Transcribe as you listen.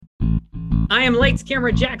I am Lights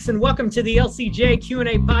Camera Jackson. Welcome to the LCJ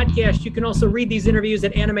Q&A podcast. You can also read these interviews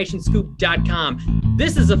at animationscoop.com.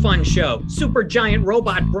 This is a fun show. Super Giant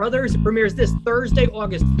Robot Brothers. It premieres this Thursday,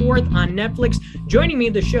 August 4th on Netflix. Joining me,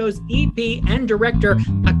 the show's EP and director,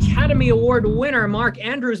 Academy Award winner, Mark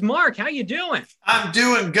Andrews. Mark, how you doing? I'm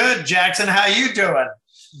doing good, Jackson. How you doing?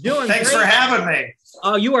 Thanks great. for having me.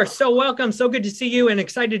 Oh, you are so welcome. So good to see you and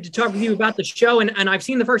excited to talk with you about the show. And I've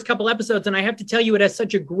seen the first couple episodes, and I have to tell you, it has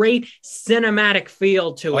such a great cinematic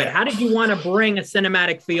feel to it. How did you want to bring a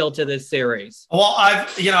cinematic feel to this series? Well, I've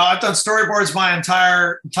done storyboards my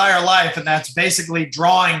entire life, and that's basically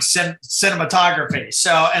drawing cinematography.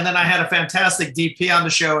 So, and then I had a fantastic DP on the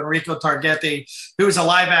show, Enrico Targetti, who is a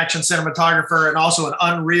live action cinematographer and also an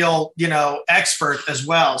Unreal, expert as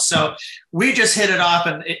well. So we just hit it off,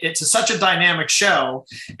 and it's such a dynamic show,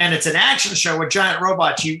 and it's an action show with giant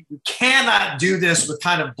robots. You cannot do this with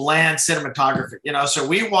kind of bland cinematography, so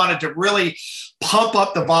we wanted to really pump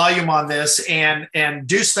up the volume on this and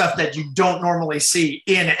do stuff that you don't normally see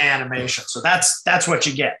in animation. So that's what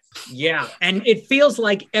you get. Yeah. And it feels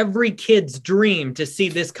like every kid's dream to see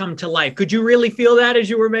this come to life. Could you really feel that as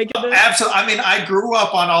you were making this? Absolutely. I mean, I grew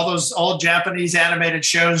up on all those old Japanese animated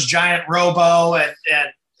shows, Giant Robo and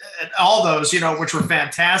all those, which were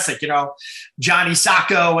fantastic, Johnny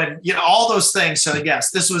Sacco and, all those things. So yes,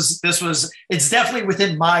 this was, it's definitely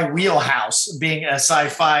within my wheelhouse being a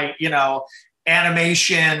sci-fi,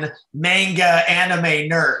 animation, manga, anime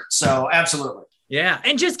nerd. So absolutely. Yeah.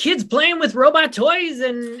 And just kids playing with robot toys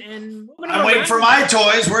and I'm waiting for my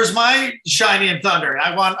toys. Where's my Shiny and Thunder?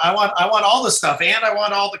 I want all the stuff, and I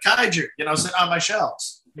want all the kaiju, sitting on my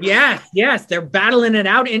shelves. Yes, they're battling it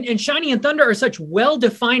out, and Shiny and Thunder are such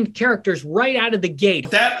well-defined characters right out of the gate.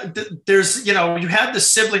 There's you have the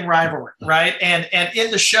sibling rivalry, right? And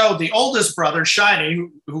in the show, the oldest brother, Shiny,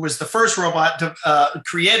 who was the first robot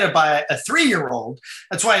created by a 3-year-old,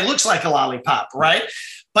 that's why he looks like a lollipop, right?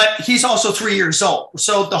 But he's also 3 years old.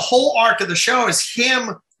 So the whole arc of the show is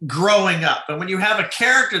him growing up. And when you have a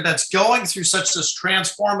character that's going through such this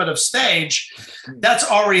transformative stage, that's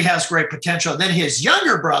already has great potential. Then his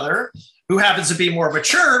younger brother, who happens to be more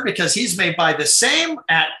mature because he's made by the same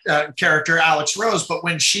character, Alex Rose, but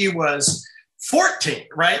when she was 14,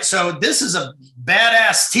 right? So this is a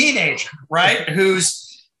badass teenager, right?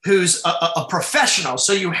 Who's a professional.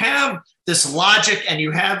 So you have this logic and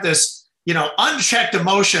you have this, unchecked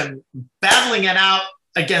emotion battling it out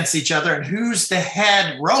against each other, and who's the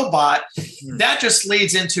head robot. That just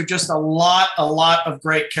leads into just a lot of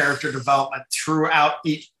great character development throughout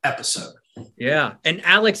each episode. Yeah. And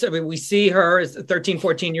Alex, we see her as 13,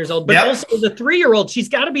 14 years old, but also as a 3-year-old, she's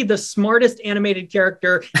got to be the smartest animated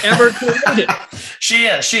character ever created. She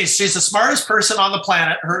is. She's the smartest person on the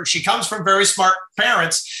planet. She comes from very smart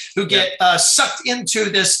parents who get sucked into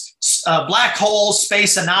this black hole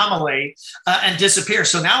space anomaly and disappear.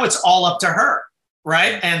 So now it's all up to her.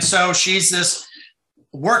 Right. And so she's this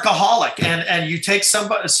workaholic, and you take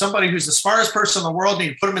somebody who's the smartest person in the world and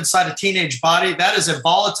you put them inside a teenage body. That is a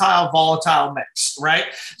volatile mix, right?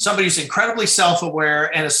 Somebody who's incredibly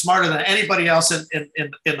self-aware and is smarter than anybody else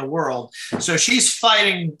in the world. So she's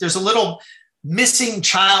fighting. There's a little missing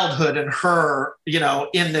childhood in her,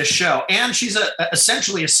 in this show. And she's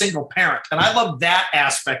essentially a single parent. And I love that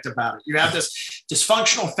aspect about it. You have this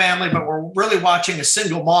dysfunctional family, but we're really watching a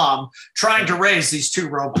single mom trying to raise these 2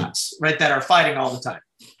 robots, right, that are fighting all the time.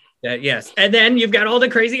 Yes. And then you've got all the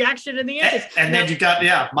crazy action in the end. And then you've got,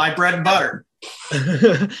 my bread and butter.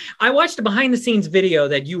 I watched a behind the scenes video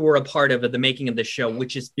that you were a part of the making of the show,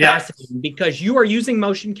 which is fascinating because you are using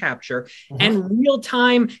motion capture and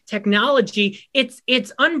real-time technology.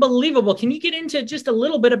 It's unbelievable. Can you get into just a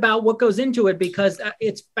little bit about what goes into it? Because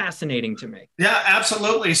it's fascinating to me. Yeah,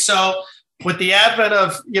 absolutely. So with the advent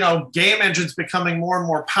of, game engines becoming more and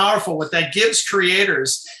more powerful, what that gives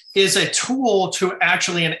creators is a tool to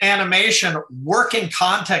actually in animation work in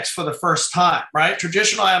context for the first time, right?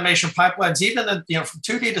 Traditional animation pipelines, even from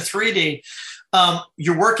 2D to 3D,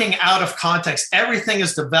 you're working out of context. Everything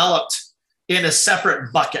is developed in a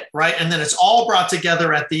separate bucket, right? And then it's all brought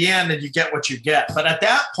together at the end and you get what you get. But at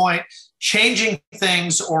that point, changing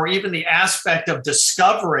things or even the aspect of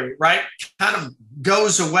discovery, right, kind of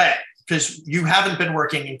goes away because you haven't been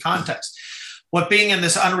working in context. What being in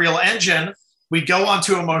this Unreal Engine, we go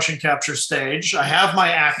onto a motion capture stage. I have my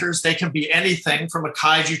actors. They can be anything from a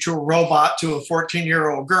kaiju to a robot to a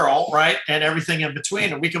 14-year-old girl, right? And everything in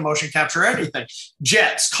between. And we can motion capture anything.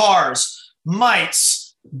 Jets, cars,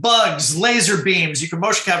 mites, bugs, laser beams. You can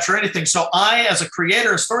motion capture anything. So I, as a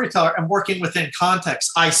creator, a storyteller, am working within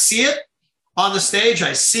context. I see it. on the stage.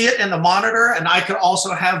 I see it in the monitor, and I could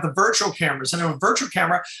also have the virtual cameras. And in a virtual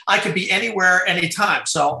camera, I could be anywhere, anytime.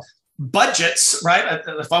 So budgets, right?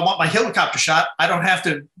 If I want my helicopter shot, I don't have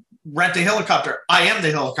to rent a helicopter. I am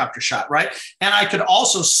the helicopter shot, right? And I could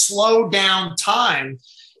also slow down time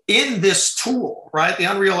in this tool, right? The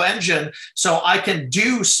Unreal Engine. So I can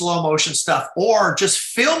do slow motion stuff, or just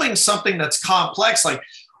filming something that's complex, like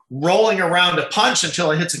rolling around a punch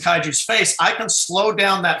until it hits a kaiju's face. I can slow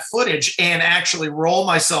down that footage and actually roll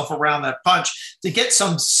myself around that punch to get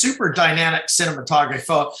some super dynamic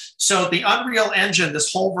cinematography. So the Unreal Engine,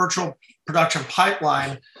 this whole virtual production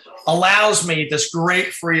pipeline, allows me this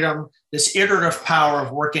great freedom, this iterative power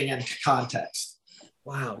of working in context.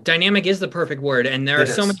 Wow. Dynamic is the perfect word. And there are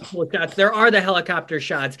so many cool shots. There are the helicopter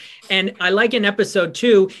shots. And I like in episode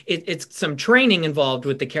 2, it's some training involved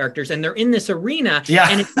with the characters, and they're in this arena. Yeah.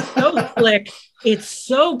 And it's so slick. It's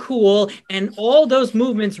so cool. And all those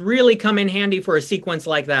movements really come in handy for a sequence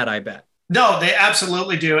like that, I bet. No, they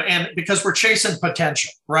absolutely do. And because we're chasing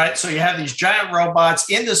potential, right? So you have these giant robots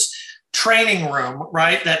in this training room,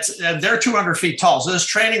 right? They're 200 feet tall. So this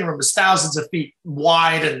training room is thousands of feet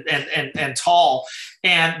wide and tall,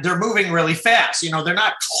 and they're moving really fast. You know, they're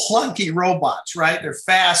not clunky robots, right? They're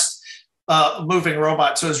fast moving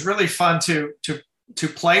robots. So it's really fun to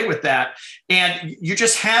play with that. And you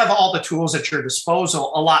just have all the tools at your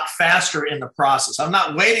disposal a lot faster in the process. I'm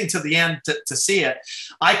not waiting to the end to see it.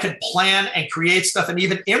 I could plan and create stuff and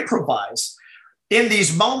even improvise in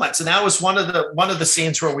these moments. And that was one of the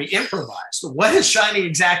scenes where we improvised. What does Shiny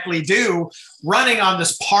exactly do running on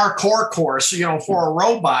this parkour course, you know, for a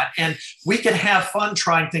robot? And we can have fun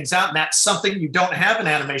trying things out. And that's something you don't have in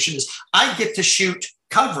animation, is I get to shoot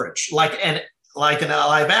coverage like in a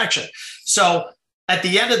live action. So at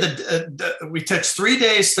the end of we took 3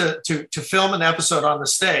 days to film an episode on the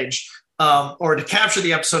stage, or to capture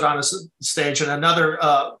the episode on a stage, and another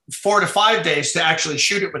 4 to 5 days to actually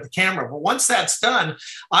shoot it with the camera. But once that's done,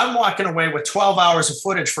 I'm walking away with 12 hours of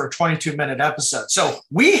footage for a 22-minute episode. So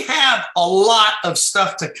we have a lot of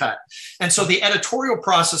stuff to cut. And so the editorial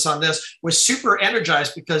process on this was super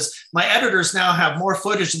energized, because my editors now have more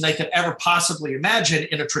footage than they could ever possibly imagine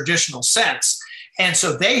in a traditional sense. And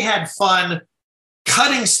so they had fun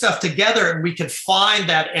cutting stuff together, and we could find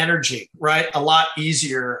that energy, right, a lot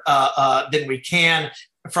easier than we can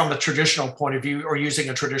from a traditional point of view, or using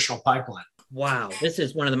a traditional pipeline. Wow, this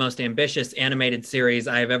is one of the most ambitious animated series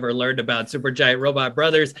I have ever learned about. Supergiant Robot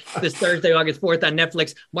Brothers, this Thursday, August 4th on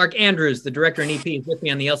Netflix. Mark Andrews, the director and EP, is with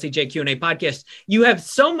me on the LCJ Q&A podcast. You have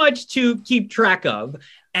so much to keep track of,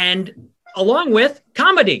 and along with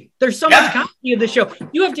comedy. There's so much comedy in the show.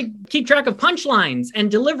 You have to keep track of punchlines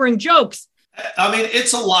and delivering jokes. I mean,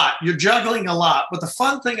 it's a lot. You're juggling a lot. But the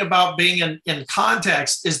fun thing about being in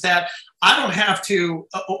context is that I don't have to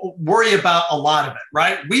worry about a lot of it,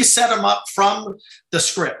 right? We set them up from the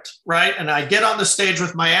script, right? And I get on the stage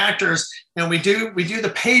with my actors, and we do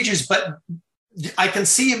the pages, but I can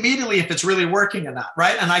see immediately if it's really working or not,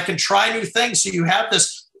 right? And I can try new things. So you have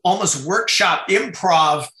this almost workshop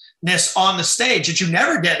improv-ness on the stage that you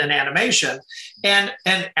never get in animation. And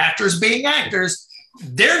actors being actors,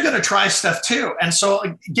 they're going to try stuff too. And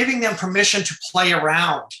so giving them permission to play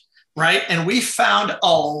around, right? And we found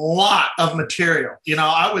a lot of material. You know,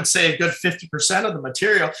 I would say a good 50% of the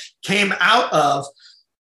material came out of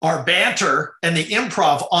our banter and the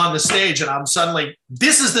improv on the stage. And I'm suddenly,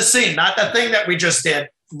 this is the scene, not that thing that we just did,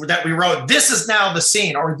 that we wrote. This is now the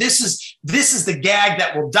scene, or this is the gag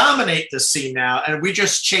that will dominate the scene now. And we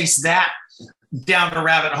just chase that down the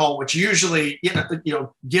rabbit hole, which usually, you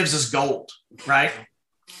know, gives us gold, right?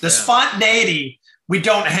 The spontaneity we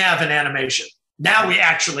don't have in animation. Now we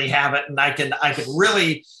actually have it, and I can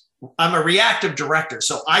really, I'm a reactive director.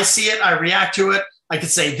 So I see it, I react to it. I could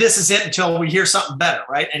say, this is it, until we hear something better,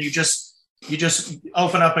 right? And you just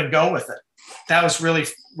open up and go with it. That was really,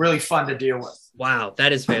 really fun to deal with. Wow,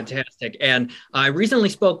 that is fantastic. And I recently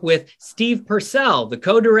spoke with Steve Purcell, the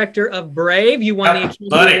co-director of Brave. You won the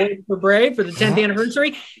Academy Award for Brave for the 10th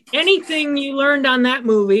anniversary. Anything you learned on that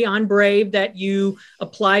movie, on Brave, that you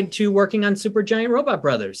applied to working on Supergiant Robot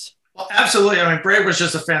Brothers? Well, absolutely. I mean, Brave was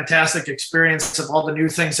just a fantastic experience of all the new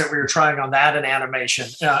things that we were trying on that in animation,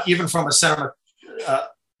 even from a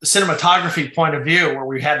cinematography point of view, where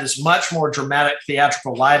we had this much more dramatic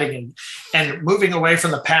theatrical lighting and moving away from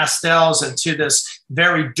the pastels into this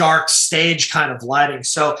very dark stage kind of lighting.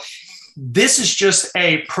 So this is just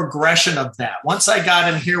a progression of that. Once I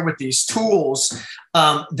got in here with these tools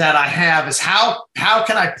that I have, is how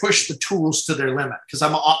can I push the tools to their limit? Because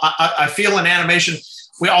I feel in animation,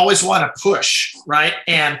 we always want to push, right?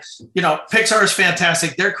 And, you know, Pixar is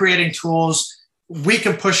fantastic. They're creating tools we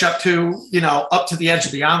can push up to the edge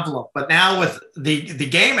of the envelope. But now with the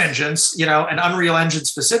game engines, and Unreal Engine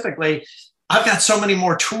specifically, I've got so many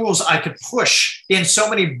more tools I could push in so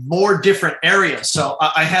many more different areas. So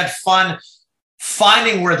I had fun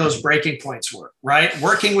finding where those breaking points were, right?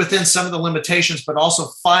 Working within some of the limitations, but also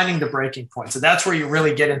finding the breaking points. And that's where you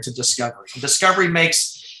really get into discovery. And discovery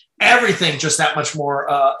makes everything just that much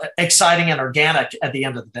more exciting and organic at the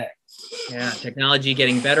end of the day. Yeah, technology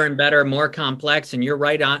getting better and better, more complex, and you're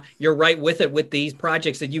right with it with these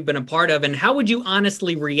projects that you've been a part of. And how would you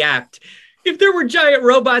honestly react if there were giant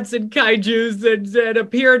robots and kaijus that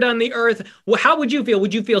appeared on the earth? Well, how would you feel?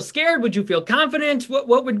 Would you feel scared? Would you feel confident?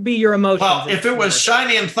 What would be your emotions? Well, if it was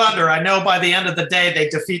Shiny and Thunder, I know by the end of the day they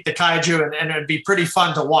defeat the kaiju, and it'd be pretty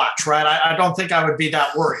fun to watch, right? I don't think I would be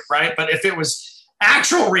that worried, right? But if it was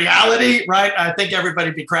actual reality, right, I think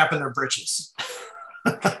everybody'd be crapping their britches.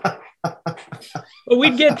 But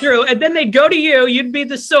we'd get through, and then they'd go to you. You'd be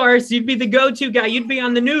the source. You'd be the go-to guy. You'd be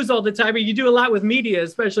on the news all the time. You do a lot with media,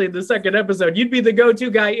 especially in the second episode. You'd be the go-to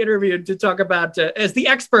guy interviewed to talk about as the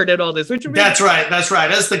expert at all this. Which would be That's right.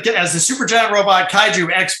 As the Supergiant Robot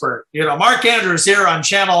Kaiju expert. Mark Andrews here on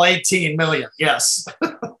Channel 18 million. Yes.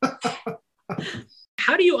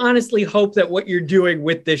 How do you honestly hope that what you're doing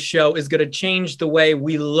with this show is going to change the way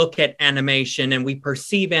we look at animation and we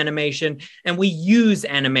perceive animation and we use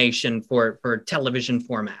animation for television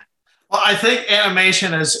format? Well, I think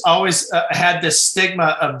animation has always had this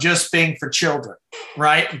stigma of just being for children,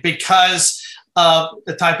 right? Because of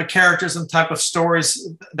the type of characters and type of stories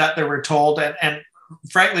that they were told, and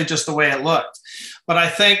frankly, just the way it looked. But I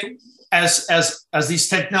think as these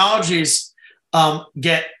technologies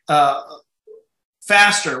get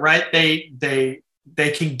faster, right? They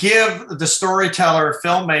can give the storyteller,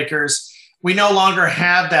 filmmakers, we no longer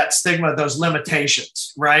have that stigma, those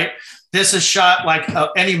limitations, right? This is shot like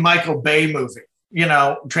any Michael Bay movie,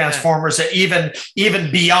 Transformers,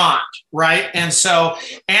 even beyond, right? And so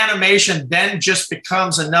animation then just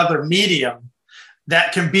becomes another medium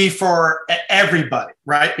that can be for everybody,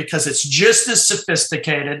 right? Because it's just as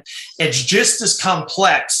sophisticated, it's just as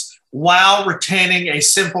complex, while retaining a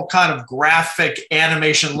simple kind of graphic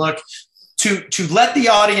animation look to let the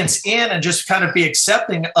audience in and just kind of be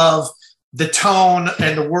accepting of the tone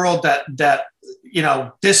and the world that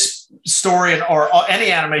this story or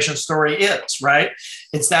any animation story is, right?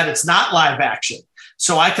 It's not live action.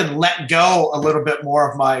 So I can let go a little bit more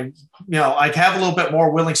of my, I have a little bit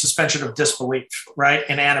more willing suspension of disbelief, right,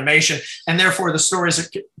 in animation. And therefore the stories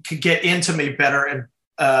could get into me better and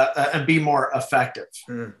be more effective.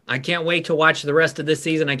 I can't wait to watch the rest of this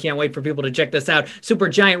season. I can't wait for people to check this out.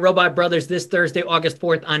 Supergiant Robot Brothers this Thursday, August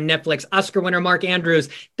 4th on Netflix. Oscar winner Mark Andrews,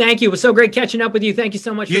 thank you. It was so great catching up with you. Thank you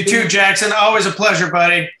so much. You too, Jackson. Always a pleasure,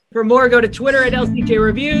 buddy. For more, go to Twitter at LCJ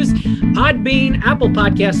Reviews, Podbean, Apple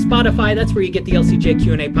Podcasts, Spotify. That's where you get the LCJ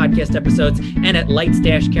Q&A podcast episodes, and at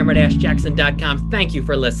lights-camera-jackson.com. Thank you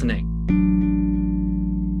for listening.